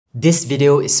This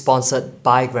video is sponsored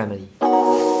by Grammarly.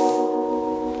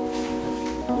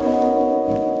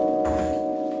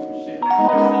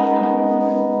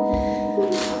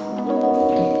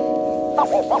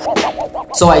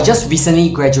 So I just recently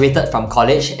graduated from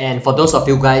college, and for those of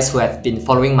you guys who have been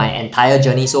following my entire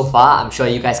journey so far, I'm sure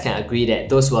you guys can agree that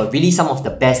those were really some of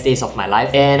the best days of my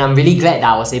life, and I'm really glad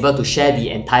that I was able to share the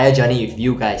entire journey with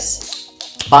you guys.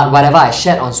 But whatever I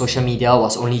shared on social media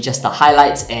was only just the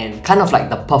highlights and kind of like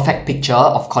the perfect picture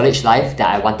of college life that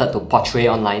I wanted to portray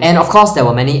online. And of course, there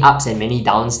were many ups and many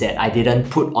downs that I didn't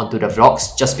put onto the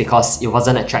vlogs just because it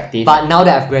wasn't attractive. But now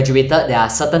that I've graduated, there are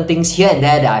certain things here and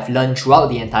there that I've learned throughout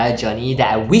the entire journey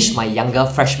that I wish my younger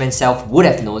freshman self would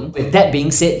have known. With that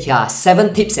being said, here are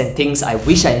 7 tips and things I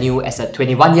wish I knew as a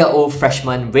 21-year-old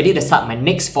freshman ready to start my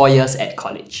next 4 years at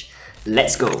college.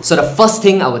 Let's go. So the first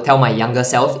thing I would tell my younger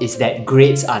self is that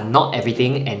grades are not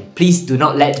everything, and please do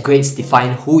not let grades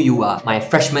define who you are. My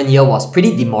freshman year was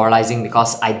pretty demoralizing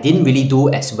because I didn't really do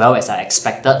as well as I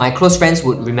expected. My close friends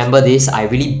would remember this. I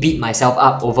really beat myself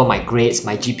up over my grades,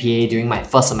 my GPA during my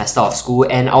first semester of school,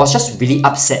 and I was just really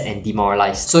upset and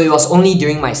demoralized. So it was only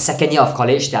during my second year of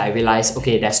college that I realized,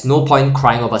 okay, there's no point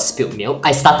crying over spilled milk.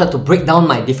 I started to break down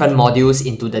my different modules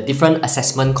into the different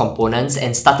assessment components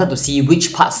and started to see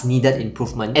which parts needed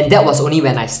improvement. And that was only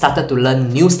when I started to learn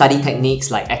new study techniques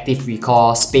like active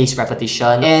recall, spaced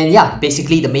repetition, and yeah,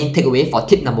 basically the main takeaway for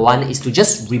tip number 1 is to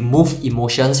just remove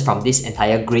emotions from this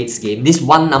entire grades game. This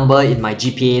one number in my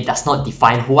GPA does not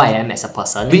define who I am as a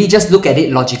person. Really just look at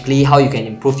it logically, how you can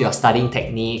improve your studying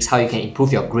techniques, how you can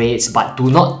improve your grades, but do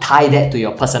not tie that to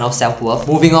your personal self-worth.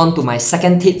 Moving on to my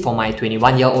second tip for my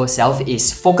 21-year-old self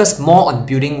is focus more on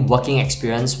building working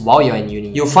experience while you're in uni.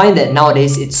 You'll find that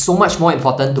nowadays it's so much more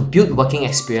important to build working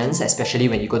experience, especially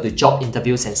when you go to job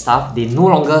interviews and stuff. They no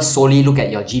longer solely look at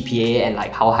your GPA and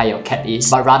like how high your CAP is,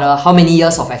 but rather how many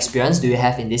years of experience do you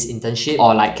have in this internship,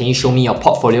 or like can you show me your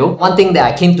portfolio. One thing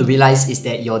that I came to realize is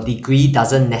that your degree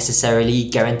doesn't necessarily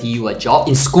guarantee you a job.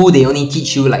 In school, they only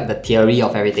teach you like the theory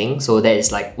of everything, so that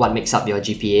is like what makes up your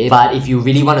GPA. But if you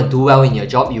really want to do well in your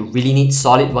job, you really need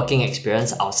solid working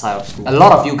experience outside of school. A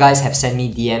lot of you guys have sent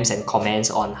me DMs and comments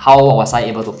on how was I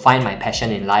able to find my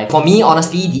passion in life. For me,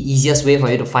 honestly, the easiest way for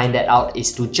you to find that out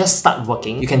is to just start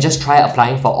working. You can just try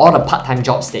applying for all the part-time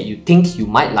jobs that you think you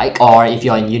might like, or if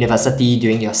you're in university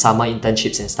doing your summer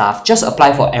internships and stuff, just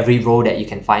apply for every role that you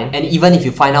can find. And even if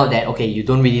you find out that, okay, you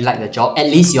don't really like the job, at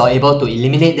least you're able to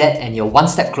eliminate that and you're one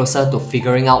step closer to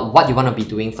figuring out what you want to be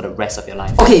doing for the rest of your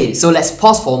life. Okay, so let's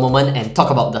pause for a moment and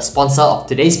talk about the sponsor of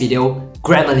today's video,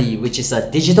 Grammarly, which is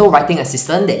a digital writing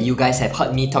assistant that you guys have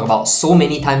heard me talk about so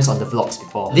many times on the vlogs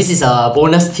before. This is a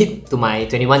bonus tip to my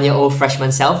 21-year-old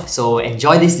freshman self, so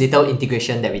enjoy this little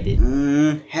integration that we did.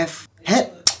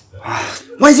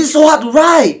 Why is it so hard to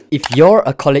write? If you're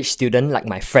a college student like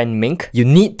my friend Mink, you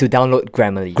need to download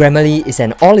Grammarly. Grammarly is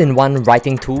an all-in-one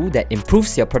writing tool that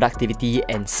improves your productivity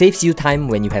and saves you time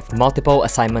when you have multiple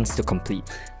assignments to complete.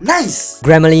 Nice!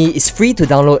 Grammarly is free to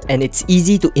download and it's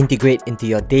easy to integrate into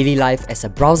your daily life as a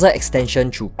browser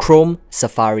extension through Chrome,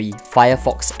 Safari,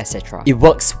 Firefox, etc. It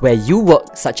works where you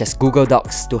work, such as Google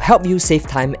Docs, to help you save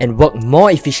time and work more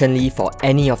efficiently for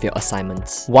any of your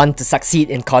assignments. Want to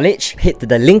succeed in college? Head to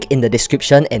the link in the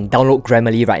description and download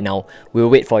Grammarly right now. We'll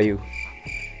wait for you.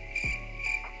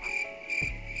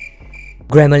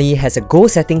 Grammarly has a goal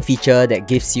setting feature that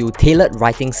gives you tailored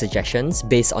writing suggestions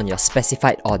based on your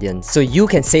specified audience, so you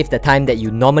can save the time that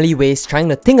you normally waste trying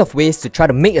to think of ways to try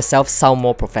to make yourself sound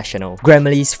more professional.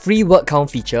 Grammarly's free word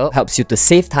count feature helps you to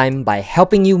save time by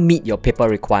helping you meet your paper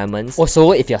requirements.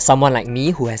 Also, if you're someone like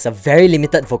me who has a very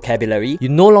limited vocabulary, you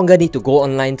no longer need to go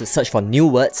online to search for new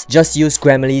words. Just use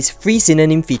Grammarly's free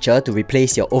synonym feature to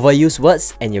replace your overused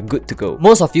words and you're good to go.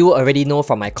 Most of you already know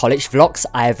from my college vlogs,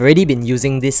 I have already been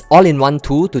using this all-in-one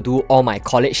tool to do all my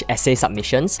college essay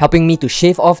submissions, helping me to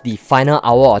shave off the final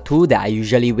hour or two that I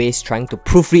usually waste trying to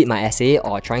proofread my essay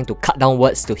or trying to cut down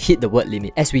words to hit the word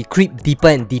limit. As we creep deeper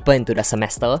and deeper into the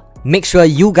semester, make sure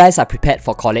you guys are prepared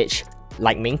for college,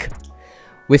 like Mink.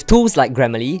 With tools like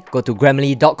Grammarly, go to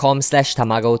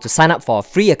grammarly.com/tamago to sign up for a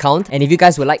free account, and if you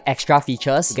guys would like extra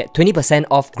features, get 20%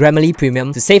 off Grammarly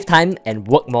Premium to save time and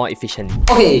work more efficiently.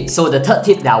 Okay, so the third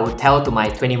tip that I would tell to my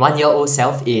 21-year-old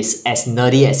self is, as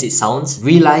nerdy as it sounds,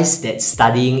 realize that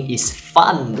studying is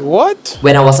fun. What?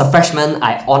 When I was a freshman,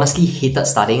 I honestly hated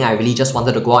studying. I really just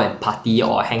wanted to go out and party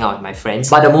or hang out with my friends.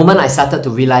 But the moment I started to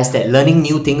realize that learning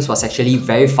new things was actually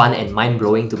very fun and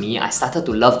mind-blowing to me, I started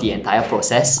to love the entire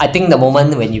process. I think the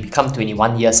moment when you become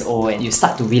 21 years old and you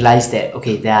start to realize that,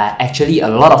 okay, there are actually a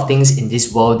lot of things in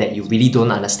this world that you really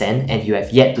don't understand and you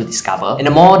have yet to discover. And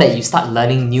the more that you start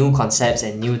learning new concepts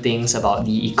and new things about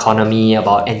the economy,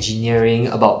 about engineering,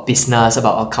 about business,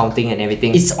 about accounting and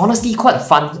everything, it's honestly quite a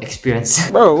fun experience.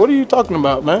 Bro, what are you talking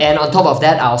about, man? And on top of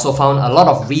that, I also found a lot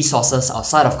of resources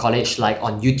outside of college. Like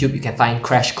on YouTube, you can find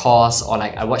Crash Course, or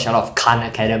like I watch a lot of Khan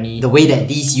Academy. The way that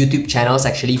these YouTube channels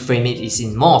actually frame it is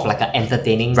in more of like an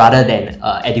entertaining rather than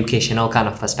educational kind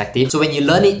of perspective. So when you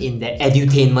learn it in the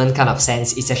edutainment kind of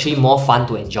sense, it's actually more fun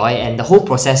to enjoy and the whole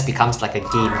process becomes like a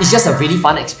game. It's just a really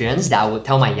fun experience that I would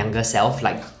tell my younger self,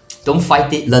 like, don't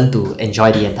fight it, learn to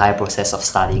enjoy the entire process of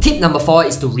studying. Tip number 4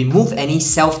 is to remove any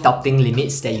self-doubting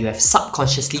limits that you have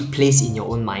subconsciously placed in your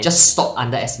own mind. Just stop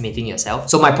underestimating yourself.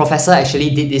 So my professor actually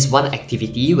did this one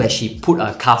activity where she put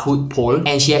a Kahoot poll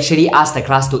and she actually asked the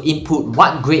class to input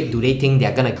what grade do they think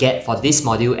they're gonna get for this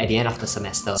module at the end of the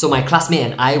semester. So my classmate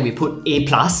and I, we put A+,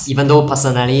 even though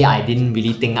personally I didn't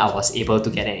really think I was able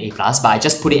to get an A+, but I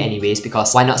just put it anyways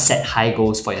because why not set high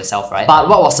goals for yourself, right? But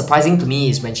what was surprising to me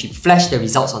is when she flashed the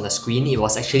results on the screen, it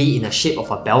was actually in the shape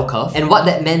of a bell curve. And what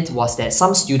that meant was that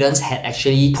some students had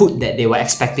actually put that they were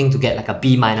expecting to get like a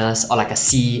B- or like a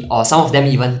C, or some of them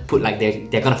even put like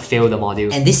they're gonna fail the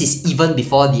module. And this is even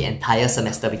before the entire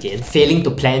semester began. Failing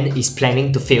to plan is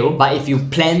planning to fail, but if you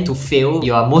plan to fail,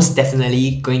 you are most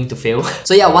definitely going to fail.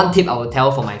 So yeah, one tip I would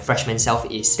tell for my freshman self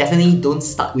is definitely don't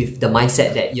start with the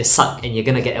mindset that you suck and you're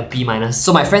gonna get a B-.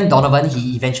 So my friend Donovan,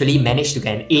 he eventually managed to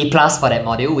get an A+ for that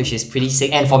module, which is pretty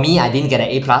sick. And for me, I didn't get an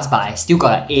A+, but I still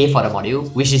got an A for the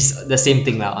module, which is the same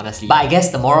thing now, honestly. But I guess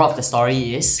the moral of the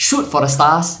story is shoot for the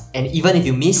stars, and even if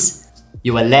you miss,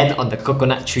 you will land on the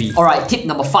coconut tree. Alright, tip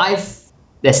number 5.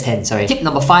 That's 10, sorry. Tip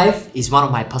number 5 is one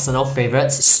of my personal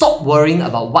favorites. Stop worrying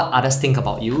about what others think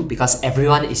about you because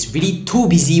everyone is really too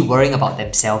busy worrying about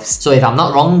themselves. So if I'm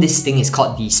not wrong, this thing is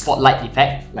called the spotlight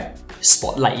effect. Like,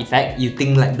 spotlight effect. You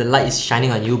think like the light is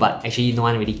shining on you, but actually no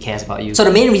one really cares about you. So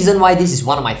the main reason why this is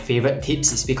one of my favorite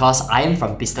tips is because I am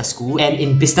from business school, and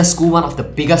in business school, one of the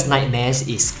biggest nightmares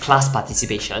is class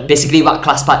participation. Basically, what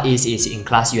class part is in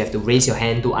class you have to raise your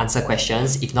hand to answer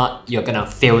questions. If not, you're gonna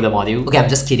fail the module. Okay, I'm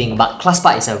just kidding, but class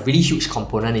part is a really huge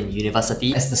component in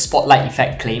university, as the spotlight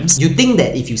effect claims. You think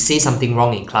that if you say something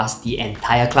wrong in class, the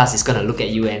entire class is gonna look at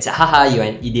you and say, haha, you're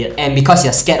an idiot. And because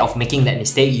you're scared of making that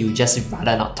mistake, you just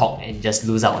rather not talk and just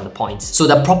lose out on the points. So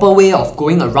the proper way of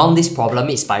going around this problem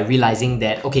is by realizing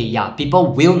that, okay, yeah,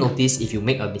 people will notice if you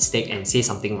make a mistake and say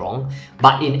something wrong,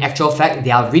 but in actual fact,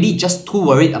 they are really just too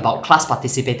worried about class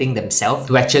participating themselves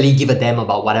to actually give a damn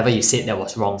about whatever you said that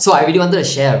was wrong. So I really wanted to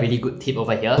share a really good tip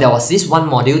over here. There was this one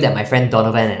module that my friend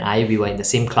Donovan and I, we were in the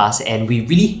same class, and we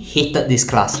really hated this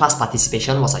class. Class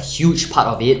participation was a huge part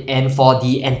of it, and for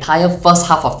the entire first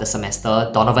half of the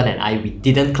semester, Donovan and I, we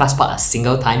didn't class part a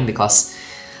single time because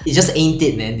it just ain't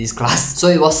it, man, this class. So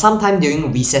it was sometime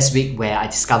during recess week where I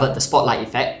discovered the spotlight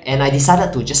effect, and I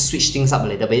decided to just switch things up a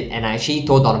little bit, and I actually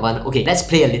told Donovan, okay, let's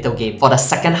play a little game. For the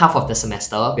second half of the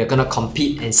semester, we're gonna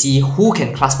compete and see who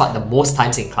can class part the most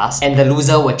times in class, and the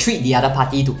loser will treat the other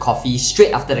party to coffee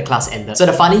straight after the class ended. So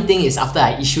the funny thing is, after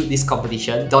I issued this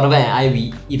competition, Donovan and I,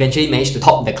 we eventually managed to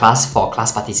top the class for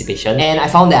class participation, and I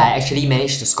found that I actually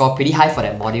managed to score pretty high for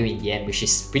that module in the end, which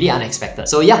is pretty unexpected.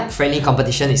 So yeah, friendly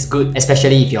competition is good,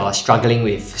 especially if you're struggling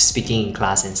with speaking in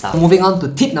class and stuff. Moving on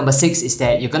to tip number 6 is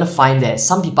that you're gonna find that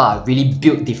some people are really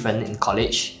built different in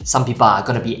college. Some people are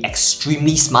gonna be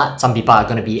extremely smart. Some people are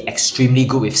gonna be extremely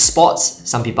good with sports.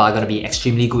 Some people are gonna be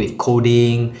extremely good with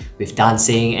coding, with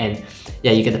dancing, and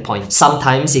yeah, you get the point.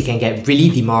 Sometimes it can get really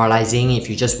demoralizing if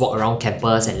you just walk around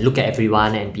campus and look at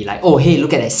everyone and be like, oh hey,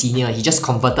 look at that senior, he just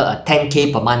converted a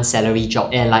 10k per month salary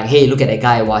job, and like, hey, look at that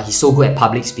guy, wow, he's so good at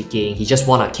public speaking, he just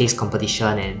won a case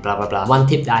competition and blah blah blah. One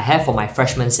tip that I have for my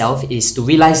freshman self is to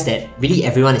realize that really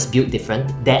everyone is built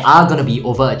different. There are gonna be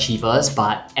overachievers,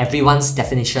 but everyone's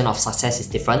definition of success is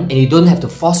different, and you don't have to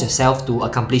force yourself to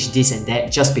accomplish this and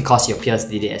that just because your peers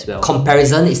did it as well.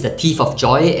 Comparison is the thief of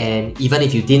joy, and even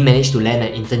if you didn't manage to land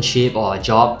an internship or a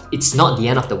job, it's not the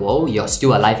end of the world. You're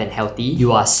still alive and healthy.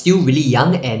 You are still really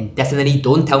young, and definitely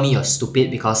don't tell me you're stupid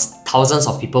because thousands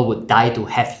of people would die to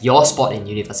have your spot in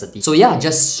university. So yeah,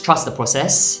 just trust the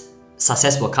process.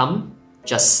 Success will come.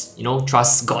 Just, you know,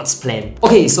 trust God's plan.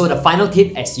 Okay, so the final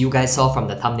tip, as you guys saw from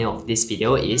the thumbnail of this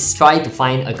video, is try to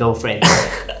find a girlfriend.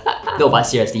 No, but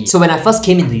seriously. So when I first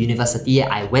came into university,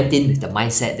 I went in with the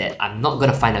mindset that I'm not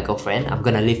gonna find a girlfriend. I'm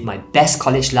gonna live my best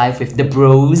college life with the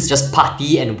bros, just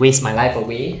party and waste my life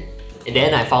away. And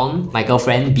then I found my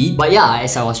girlfriend, Beat. But yeah,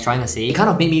 as I was trying to say, it kind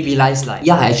of made me realize like,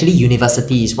 yeah, actually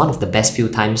university is one of the best few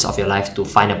times of your life to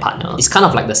find a partner. It's kind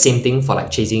of like the same thing for like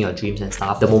chasing your dreams and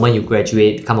stuff. The moment you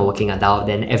graduate, become a working adult,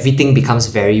 then everything becomes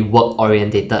very work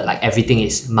orientated. Like everything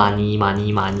is money,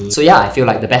 money, money. So yeah, I feel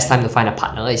like the best time to find a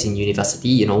partner is in university,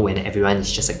 you know, when everyone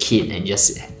is just a kid and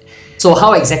just... So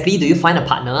how exactly do you find a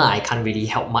partner? I can't really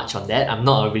help much on that. I'm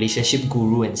not a relationship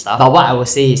guru and stuff. But what I would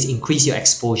say is increase your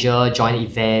exposure, join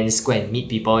events, go and meet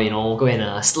people, you know, go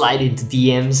and slide into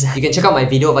DMs. You can check out my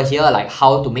video over here, like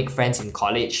how to make friends in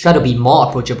college. Try to be more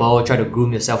approachable, try to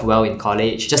groom yourself well in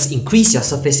college. Just increase your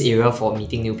surface area for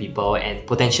meeting new people, and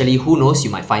potentially, who knows,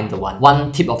 you might find the one.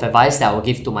 One tip of advice that I will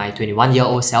give to my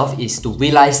 21-year-old self is to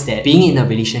realize that being in a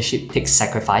relationship takes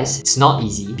sacrifice. It's not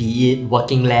easy, be it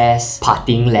working less,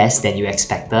 partying less than you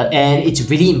expected, and it's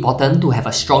really important to have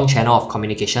a strong channel of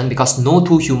communication because no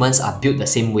two humans are built the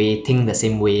same way, think the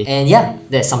same way. And yeah,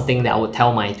 that's something that I would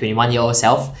tell my 21-year-old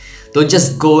self. Don't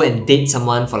just go and date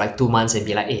someone for like 2 months and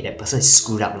be like, hey, that person is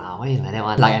screwed up lah. Why you like that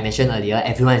one? Like I mentioned earlier,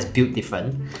 everyone is built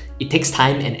different. It takes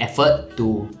time and effort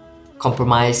to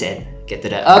compromise and get to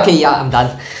that. Okay, yeah, I'm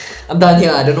done. I'm done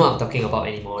here. I don't know what I'm talking about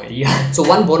anymore already. So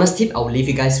one bonus tip I will leave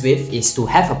you guys with is to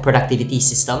have a productivity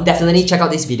system. Definitely check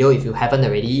out this video if you haven't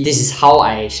already. This is how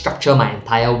I structure my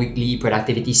entire weekly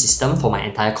productivity system for my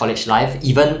entire college life.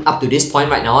 Even up to this point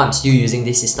right now, I'm still using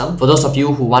this system. For those of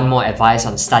you who want more advice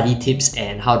on study tips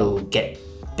and how to get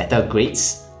better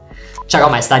grades, check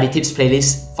out my study tips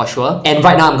playlist for sure. And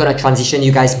right now I'm gonna transition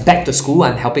you guys back to school.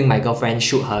 I'm helping my girlfriend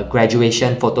shoot her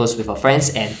graduation photos with her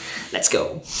friends, and let's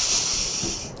go.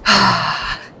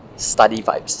 Study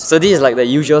vibes. So this is like the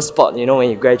usual spot, you know, when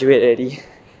you graduate already.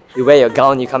 You wear your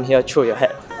gown, you come here, throw your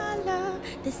hat.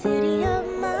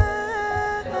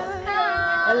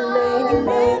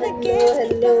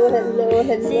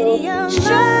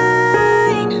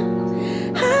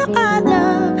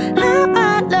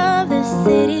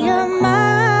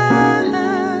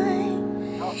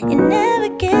 It never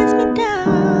gets me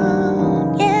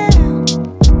down, yeah.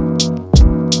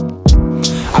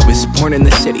 I was born in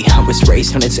the city, I was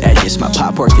raised on its edges. My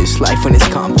pop work is life when it's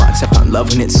complex. I found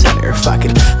love when it's center. If I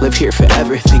could live here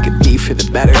forever, think it'd be for the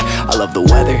better. I love the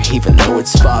weather, even though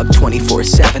it's fog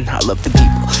 24/7. I love the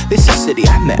people, this is city.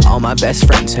 I met all my best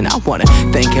friends, and I wanna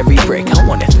thank every break. I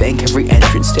wanna thank every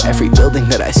entrance to every building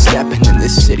that I step in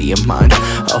this city of mine.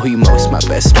 I owe you most my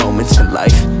best moments in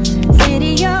life.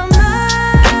 City of mine.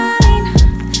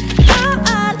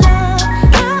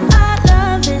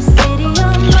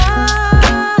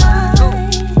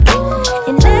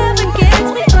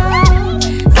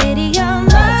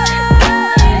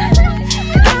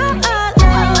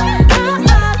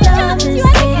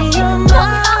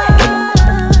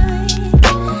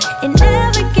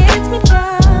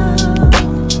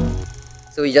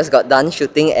 So we just got done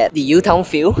shooting at the U-Town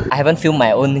field. I haven't filmed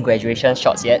my own graduation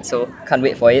shots yet, so can't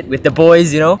wait for it with the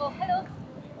boys, you know. Oh, hello.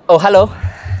 Oh, hello.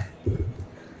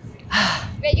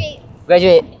 Graduate.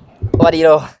 Graduate. What do you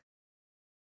know?